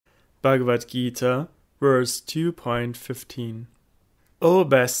Bhagavad Gita, verse 2.15. O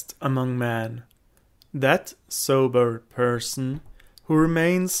best among men, that sober person who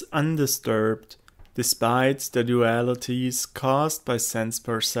remains undisturbed despite the dualities caused by sense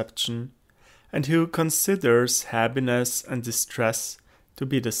perception, and who considers happiness and distress to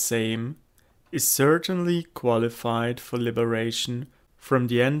be the same, is certainly qualified for liberation from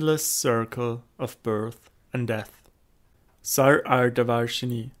the endless circle of birth and death.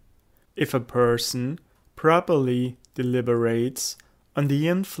 Sararthavarshini. If a person properly deliberates on the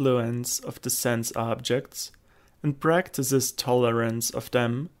influence of the sense objects and practices tolerance of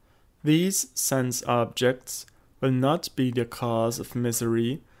them, these sense objects will not be the cause of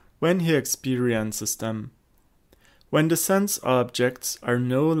misery when he experiences them. When the sense objects are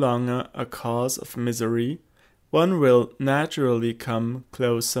no longer a cause of misery, one will naturally come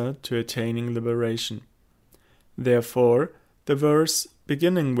closer to attaining liberation. Therefore, the verse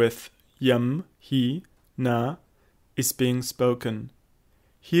beginning with yam, hi, na is being spoken.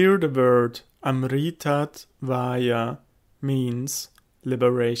 Here the word amritat vaya means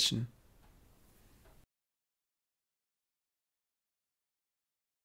liberation.